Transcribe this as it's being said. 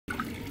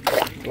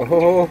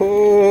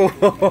Oh,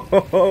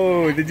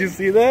 did you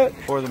see that?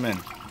 Pour them in.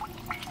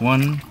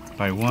 One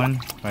by one,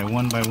 by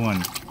one by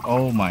one.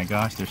 Oh my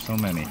gosh, there's so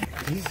many.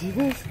 Did you see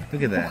this?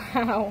 Look at that.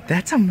 Wow.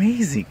 That's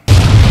amazing.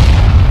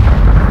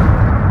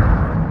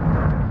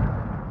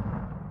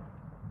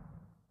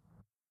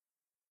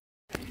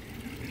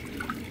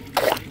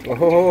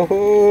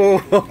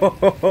 Oh,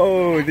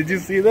 did you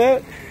see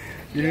that?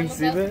 You didn't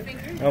see that?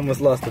 I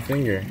almost lost a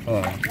finger.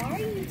 Hold on. Why are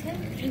you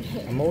tempting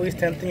him? I'm always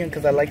tempting him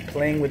because I like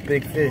playing with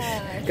big fish.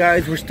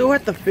 Guys, we're still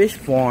at the fish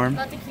farm.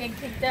 Not to get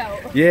kicked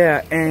out.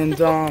 Yeah, and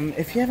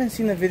if you haven't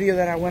seen the video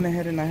that I went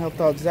ahead and I helped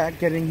out Zach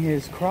getting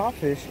his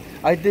crawfish,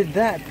 I did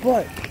that.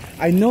 But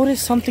I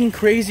noticed something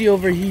crazy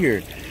over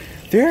here.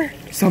 There are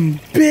some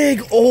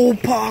big old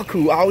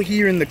pacu out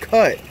here in the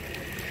cut.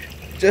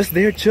 Just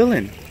there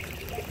chilling.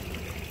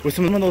 With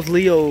some of those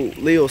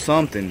Leo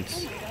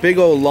somethings. Big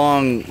old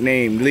long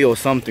name, Leo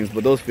somethings,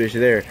 but those fish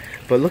there.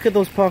 But look at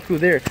those pacu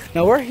there.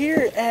 Now we're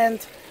here and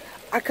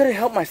I couldn't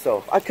help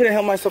myself. I couldn't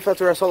help myself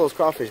after I saw those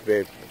crawfish,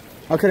 babe.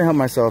 I couldn't help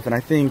myself, and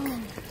I think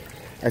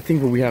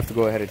we have to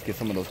go ahead and get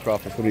some of those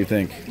crawfish. What do you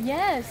think?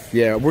 Yes.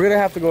 Yeah, we're gonna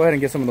have to go ahead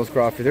and get some of those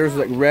crawfish. There's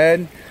like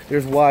red,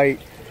 there's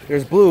white,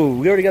 there's blue.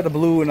 We already got the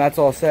blue and that's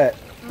all set.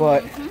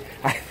 But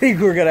I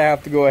think we're gonna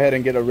have to go ahead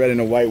and get a red and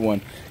a white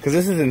one because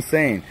this is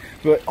insane.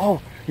 But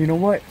oh, you know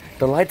what?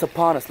 The light's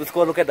upon us. Let's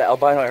go look at the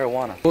albino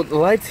arowana. Well, the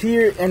light's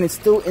here and it's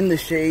still in the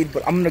shade,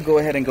 but I'm gonna go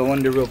ahead and go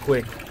under real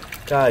quick.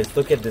 Guys,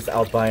 look at this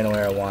albino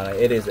arowana.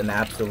 It is an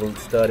absolute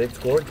stud. It's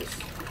gorgeous.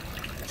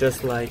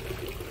 Just like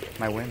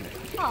my women.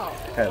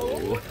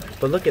 Oh.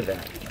 But look at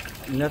that.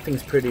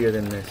 Nothing's prettier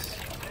than this.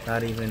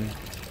 Not even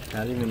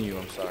you,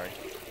 I'm sorry.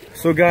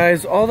 So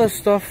guys, all the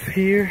stuff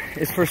here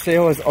is for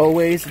sale as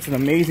always. It's an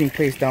amazing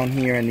place down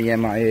here in the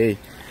MIA.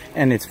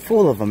 And it's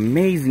full of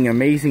amazing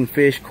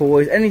fish,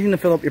 kois, anything to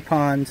fill up your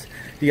ponds.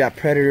 You got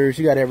predators,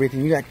 you got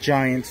everything, you got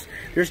giants.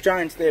 There's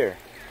giants there.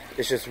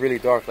 It's just really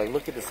dark. Like,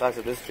 look at the size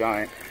of this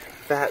giant.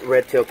 Fat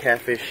red-tailed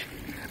catfish,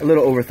 a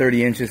little over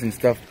 30 inches and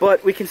stuff.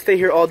 But we can stay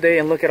here all day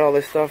and look at all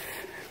this stuff.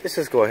 Let's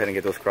just go ahead and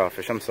get those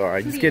crawfish. I'm sorry,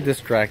 I just get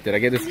distracted. I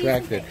get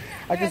distracted.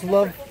 I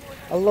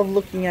love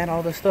looking at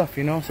all this stuff,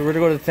 you know? So we're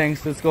gonna go to the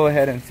tanks. Let's go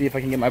ahead and see if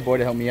I can get my boy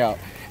to help me out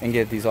and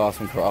get these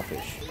awesome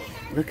crawfish.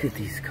 Look at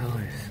these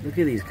colors. Look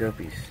at these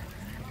guppies.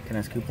 Can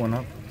I scoop one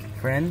up?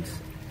 Friends?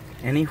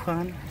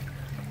 Anyone?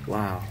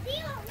 Wow.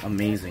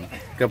 Amazing.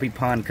 Guppy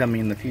pond coming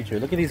in the future.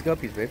 Look at these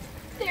guppies, babe.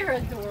 They're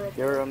adorable.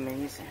 They're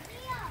amazing.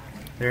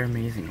 They're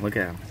amazing. Look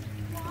at them.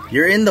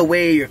 You're in the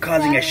way. You're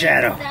causing a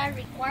shadow.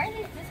 Why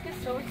is this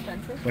disc so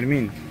expensive? What do you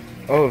mean?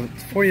 Oh,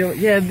 it's $40.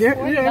 Yeah, they're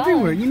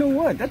everywhere. You know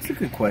what? That's a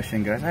good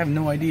question, guys. I have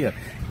no idea.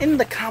 In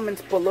the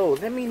comments below,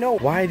 let me know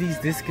why these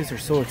discus are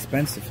so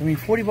expensive. I mean,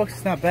 40 bucks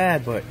is not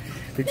bad, but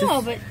they're just...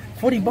 No, but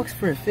 40 bucks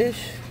for a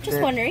fish.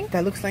 Just wondering.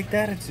 That looks like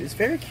that. It's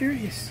very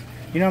curious.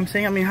 You know what I'm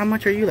saying? I mean, how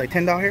much are you? Like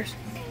 $10?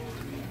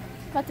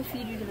 About to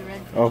feed you to the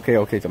red. Okay,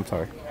 I'm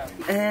sorry.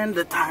 And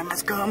the time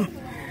has come.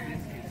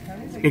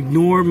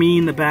 Ignore me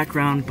in the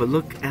background, but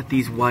look at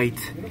these white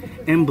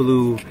and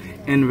blue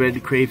and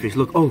red crayfish.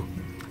 Look, oh,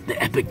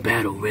 the epic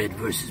battle, red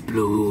versus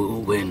blue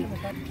win.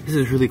 This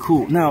is really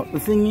cool. Now, the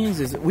thing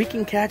is we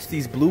can catch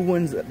these blue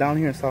ones down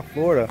here in South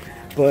Florida,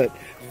 but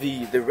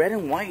the red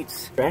and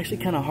whites are actually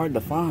kind of hard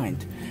to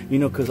find, you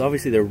know, because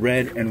obviously they're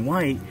red and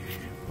white,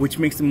 which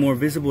makes them more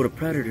visible to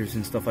predators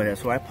and stuff like that.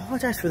 So I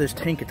apologize for this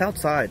tank. It's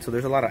outside, so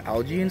there's a lot of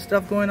algae and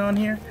stuff going on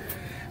here.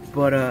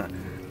 But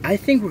I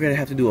think we're gonna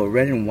have to do a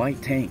red and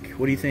white tank.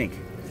 What do you think?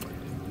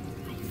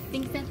 I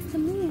think that's the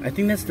move. I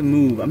think that's the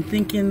move. I'm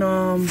thinking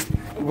a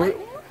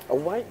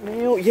white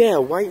male, yeah,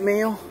 a white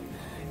male,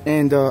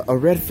 and a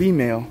red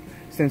female.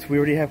 Since we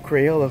already have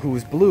Crayola, who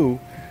is blue.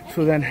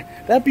 So then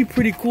that'd be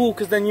pretty cool,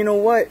 because then you know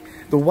what?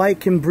 The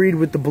white can breed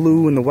with the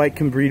blue and the white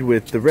can breed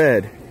with the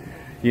red,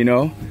 you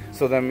know?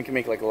 So then we can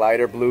make like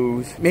lighter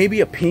blues.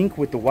 Maybe a pink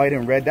with the white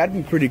and red. That'd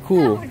be pretty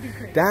cool.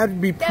 That'd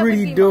be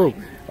pretty dope.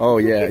 Oh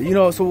yeah, you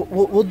know, so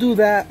we'll do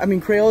that. I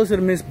mean, Crayola's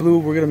gonna miss blue.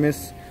 We're gonna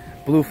miss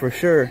blue for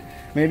sure.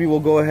 Maybe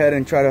we'll go ahead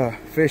and try to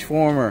fish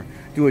for them or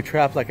do a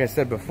trap like I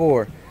said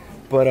before.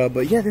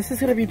 But yeah, this is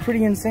gonna be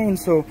pretty insane.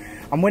 So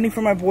I'm waiting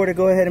for my boy to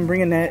go ahead and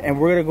bring a net, and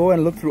we're gonna go ahead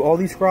and look through all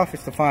these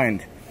crawfish to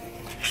find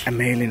a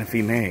male and a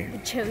female. The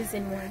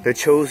chosen one. The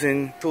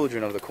chosen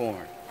children of the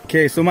corn.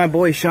 Okay, so my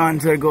boy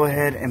Sean's gonna go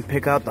ahead and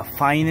pick out the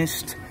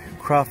finest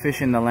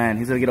crawfish in the land.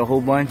 He's gonna get a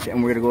whole bunch,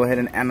 and we're gonna go ahead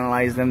and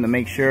analyze them to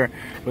make sure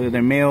whether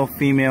they're male,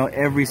 female,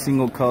 every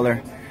single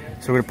color.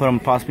 So we're gonna put them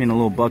possibly in a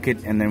little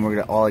bucket, and then we're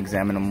gonna all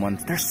examine them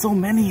once. There's so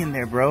many in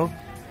there, bro.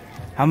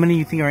 How many do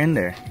you think are in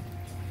there?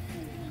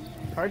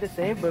 Hard to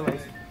say, but like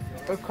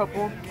a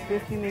couple,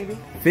 50 maybe.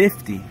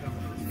 50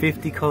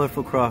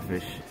 colorful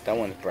crawfish. That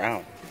one's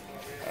brown.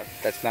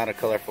 That's not a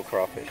colorful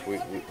crawfish.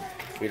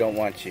 We don't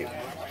want you.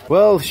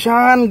 Well,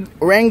 Sean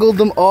wrangled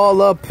them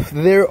all up.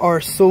 There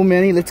are so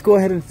many. Let's go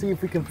ahead and see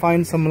if we can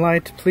find some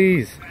light,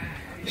 please.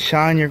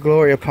 Shine your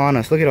glory upon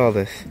us. Look at all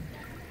this.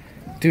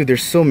 Dude,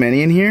 there's so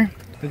many in here.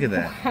 Look at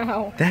that.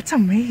 Wow. That's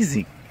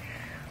amazing.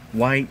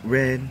 White,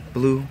 red,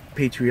 blue,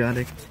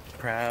 patriotic.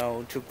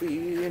 proud to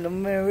be an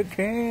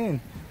American.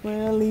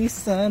 Well, at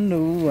least I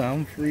know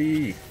I'm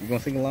free. You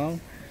gonna sing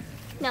along?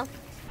 No.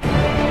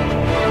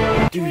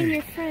 Dude,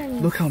 your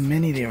friends. look how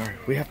many there are.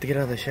 We have to get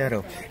out of the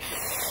shadow.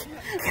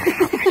 Get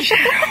out of my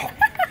shadow.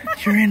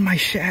 You're in my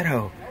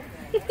shadow.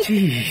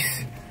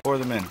 Jeez. Pour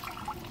them in.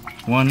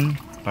 One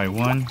by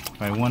one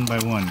by one by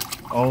one.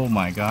 Oh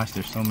my gosh,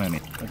 there's so many.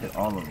 Look at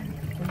all of them.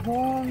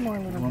 One more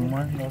little One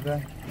more?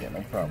 Okay. Yeah,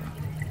 no problem.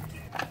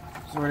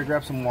 So we're gonna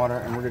grab some water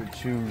and we're gonna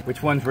choose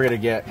which ones we're gonna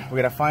get. We're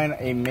gonna find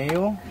a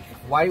male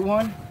white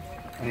one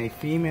and a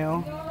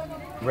female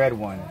red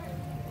one.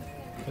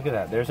 Look at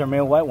that. There's our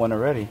male white one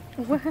already.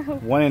 Wow.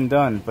 One and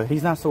done. But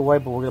he's not so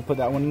white, but we're gonna put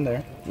that one in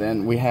there.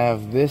 Then we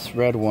have this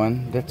red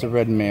one. That's a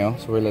red male,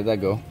 so we're gonna let that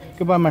go.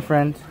 Goodbye, my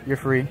friend. You're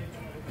free.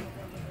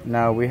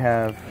 Now we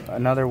have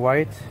another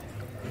white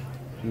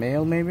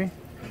male, maybe?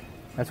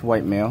 That's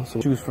white male.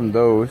 So choose from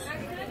those.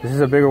 This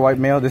is a bigger white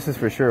male. This is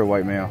for sure a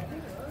white male.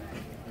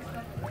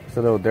 It's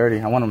a little dirty.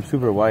 I want him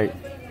super white.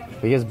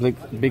 But he has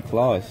big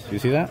claws. You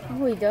see that?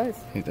 Oh, he does.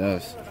 He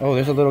does. Oh,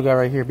 there's a little guy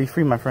right here. Be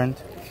free, my friend.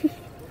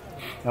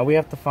 Now we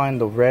have to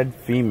find the red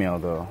female,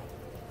 though.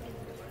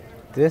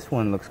 This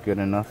one looks good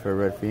enough for a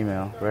red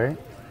female, right?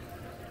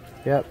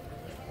 Yep,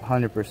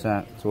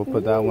 100%. So we'll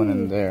put that one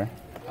in there.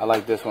 I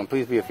like this one.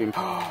 Please be a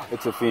female.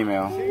 It's a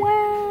female.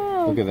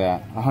 Wow. Look at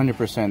that.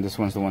 100% this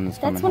one's the one that's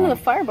coming That's one home. of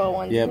the fireball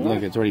ones. Yep,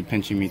 look, it's already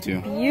pinching me too.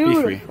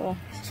 Beautiful. Be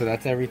free. So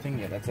that's everything?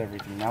 Yeah, that's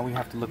everything. Now we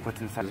have to look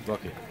what's inside this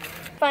bucket.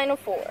 Final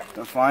four.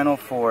 The final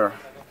four.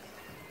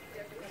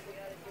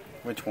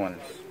 Which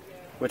ones?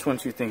 Which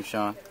ones you think,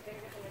 Sean?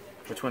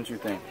 Which ones you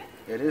think?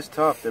 It is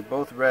tough. They're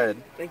both red.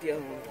 I think the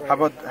other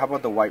one. How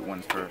about the white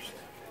ones first?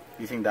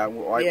 You think that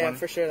white one? Yeah,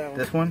 for sure that one.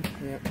 This one?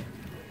 Yeah.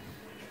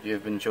 You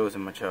have been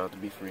chosen, my child, to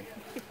be free.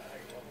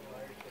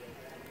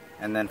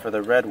 And then for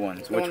the red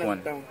ones, which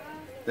one? That one.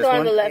 This on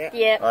one? the left,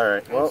 yeah. All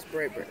right. Well,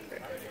 Right.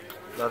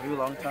 love you a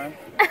long time.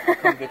 I'll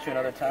come get you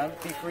another time.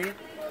 Be free.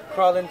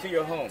 Crawl into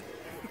your home.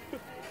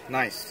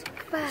 Nice.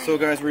 Bye. So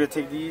guys, we're gonna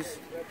take these.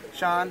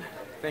 Sean,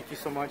 thank you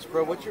so much,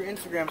 bro. What's your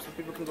Instagram so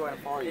people can go and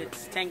follow you?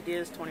 It's Tank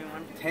Diaz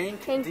 21.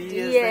 Tank Tank Diaz.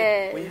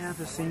 Diaz. We have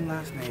the same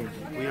last name.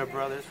 We are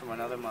brothers from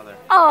another mother.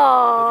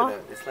 Aww. Look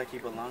at that. It's like he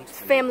belongs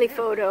to me. Family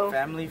photo.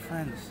 Family,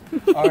 friends.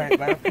 Alright,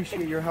 but I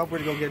appreciate your help. We're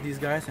gonna go get these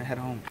guys and head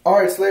home.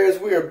 Alright, Slayers,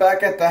 we are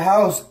back at the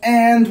house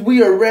and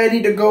we are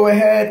ready to go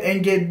ahead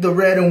and get the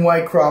red and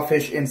white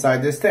crawfish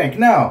inside this tank.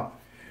 Now,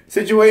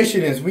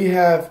 situation is we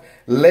have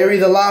Larry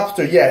the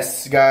Lobster.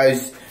 Yes,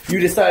 guys, you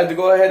decided to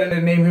go ahead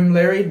and name him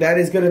Larry. That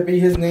is gonna be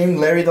his name,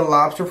 Larry the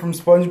Lobster from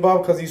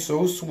SpongeBob, because he's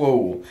so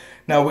swole.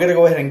 Now we're gonna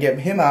go ahead and get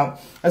him out,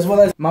 as well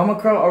as Mama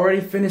Crow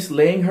already finished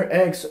laying her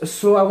eggs,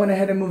 so I went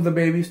ahead and moved the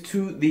babies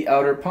to the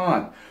outer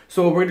pond.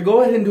 So what we're gonna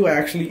go ahead and do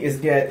actually is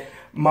get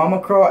Mama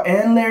Crow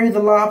and Larry the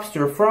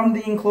Lobster from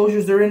the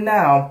enclosures they're in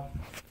now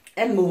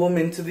and move them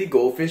into the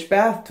goldfish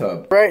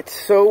bathtub. Right,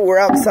 so we're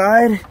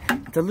outside.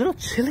 It's a little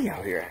chilly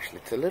out here actually.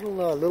 It's a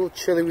little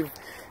chilly. We've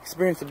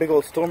experienced a big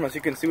old storm. As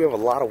you can see, we have a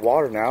lot of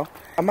water now.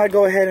 I might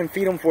go ahead and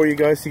feed them for you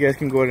guys so you guys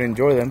can go ahead and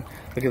enjoy them.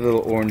 Look at the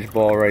little orange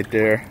ball right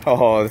there.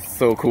 Oh, that's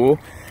so cool.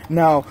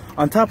 Now,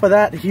 on top of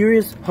that, here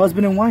is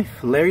husband and wife,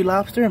 Larry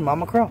Lobster and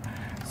Mama Crow.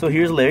 So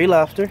here's Larry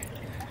Lobster.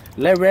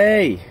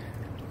 Larry,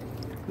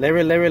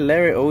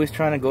 always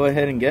trying to go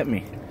ahead and get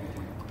me.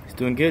 He's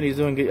doing good, he's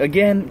doing good.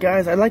 Again,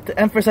 guys, I like to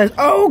emphasize,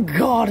 oh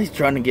God, he's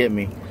trying to get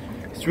me.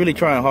 He's really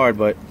trying hard,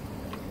 but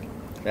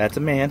that's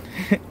a man,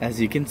 as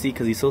you can see,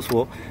 because he's so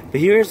swole.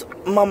 But here's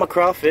Mama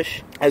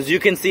Crawfish. As you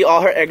can see,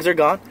 all her eggs are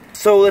gone.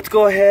 So let's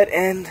go ahead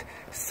and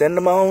send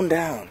them on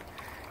down.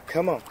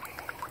 Come on.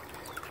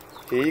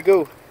 Here you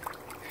go.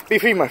 Be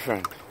free, my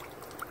friend.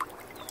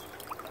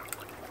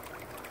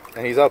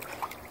 And he's up.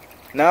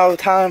 Now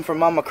time for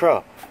Mama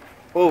Crow.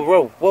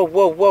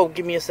 Whoa.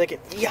 Give me a second.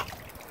 Yeah.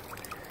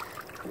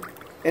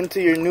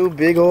 Into your new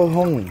big old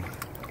home.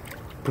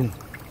 Boom.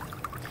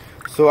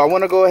 So I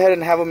want to go ahead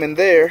and have them in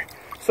there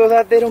so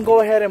that they don't go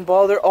ahead and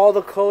bother all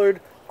the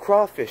colored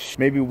crawfish.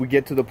 Maybe we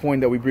get to the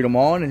point that we breed them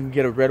all and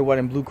get a red, white,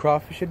 and blue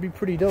crawfish. It'd be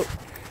pretty dope.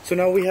 So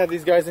now we have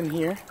these guys in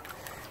here.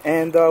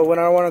 And when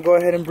I want to go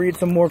ahead and breed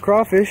some more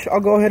crawfish,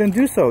 I'll go ahead and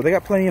do so. They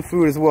got plenty of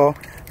food as well.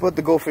 But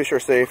the goldfish are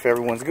safe.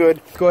 Everyone's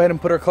good. Go ahead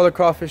and put our colored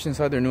crawfish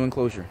inside their new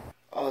enclosure.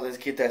 Oh, let's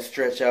get that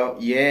stretch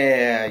out.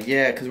 Yeah,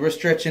 because we're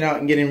stretching out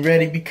and getting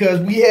ready because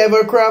we have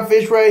our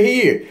crawfish right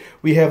here.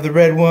 We have the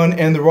red one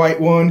and the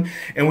white one,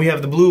 and we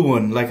have the blue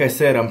one. Like I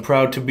said, I'm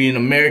proud to be an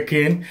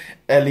American.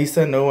 At least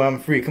I know I'm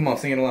free. Come on,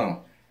 sing it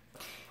along.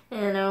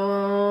 And I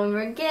won't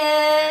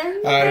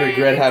forget. I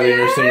regret having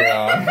her sing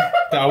along.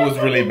 That was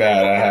really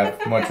bad. I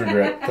have much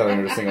regret telling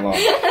her to sing along.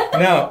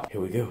 Now, here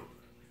we go.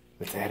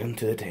 Let's add them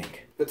to the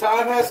tank. The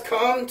time has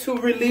come to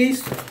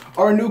release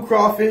our new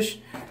crawfish.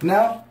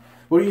 Now,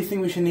 what do you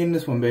think we should name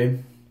this one,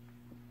 babe?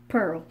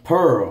 Pearl.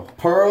 Pearl.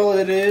 Pearl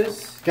it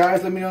is.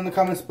 Guys, let me know in the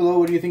comments below.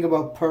 What do you think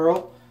about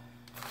Pearl?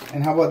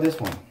 And how about this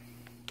one?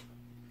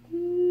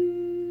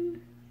 I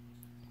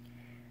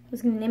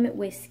was going to name it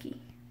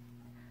Whiskey.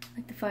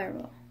 Like the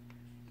fireball.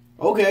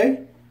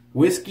 Okay.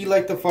 Whiskey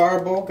like the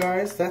fireball,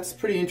 guys. That's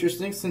pretty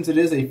interesting since it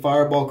is a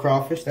fireball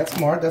crawfish. That's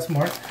smart, that's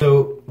smart.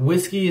 So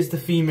whiskey is the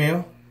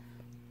female.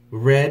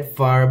 Red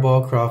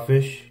fireball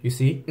crawfish, you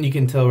see? You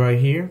can tell right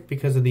here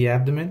because of the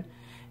abdomen.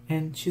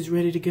 And she's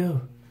ready to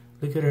go.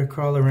 Look at her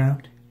crawl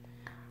around.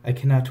 I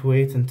cannot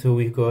wait until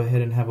we go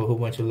ahead and have a whole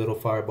bunch of little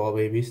fireball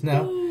babies.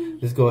 Now,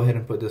 let's go ahead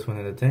and put this one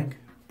in the tank.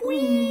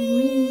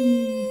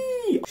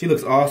 Whee! She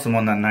looks awesome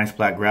on that nice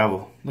black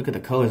gravel. Look at the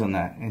colors on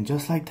that. And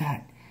just like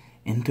that,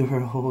 into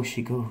her hole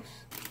she goes.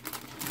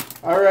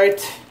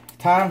 Alright,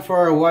 time for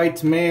our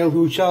white male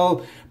who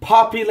shall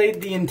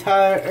populate the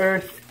entire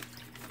earth.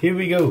 Here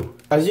we go.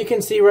 As you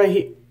can see right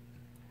here.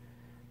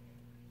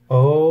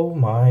 Oh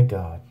my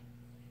god.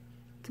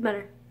 It's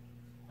better.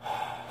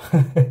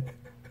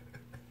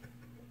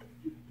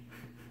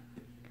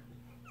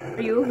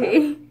 Are you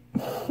okay?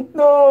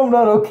 No, I'm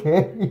not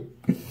okay.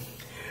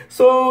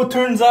 So,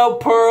 turns out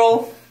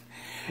Pearl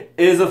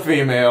is a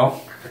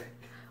female.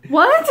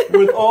 What?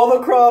 With all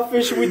the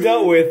crawfish we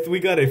dealt with, we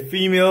got a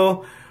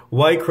female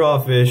white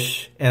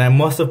crawfish, and I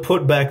must have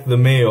put back the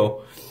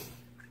male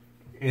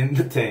in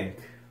the tank.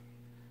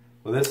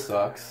 Well, this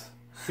sucks.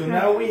 So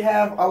now we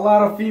have a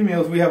lot of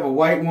females. We have a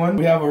white one,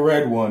 we have a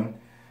red one.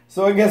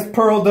 So I guess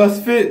Pearl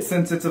does fit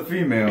since it's a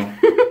female.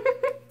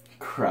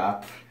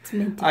 Crap. It's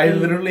meant to I be.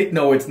 literally,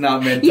 no, it's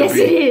not meant to Yes,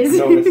 be. it is.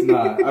 No, it's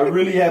not. I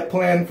really had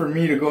planned for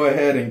me to go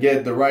ahead and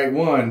get the right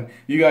one.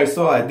 You guys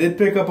saw I did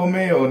pick up a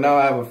male, now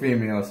I have a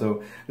female.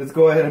 So let's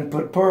go ahead and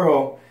put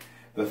Pearl,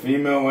 the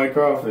female white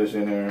crawfish,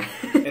 in her.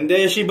 And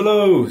there she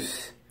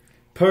blows.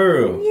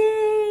 Pearl.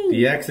 Yay!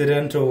 The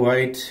accidental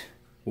white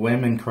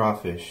women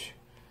crawfish.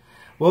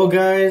 Well,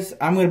 guys,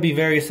 I'm going to be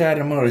very sad.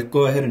 I'm going to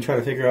go ahead and try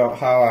to figure out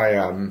how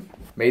I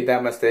made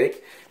that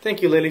mistake.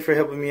 Thank you, Lily, for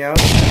helping me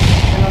out.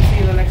 And I'll see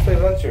you in the next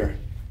adventure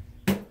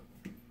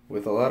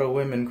with a lot of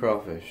women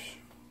crawfish.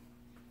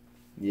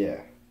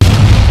 Yeah.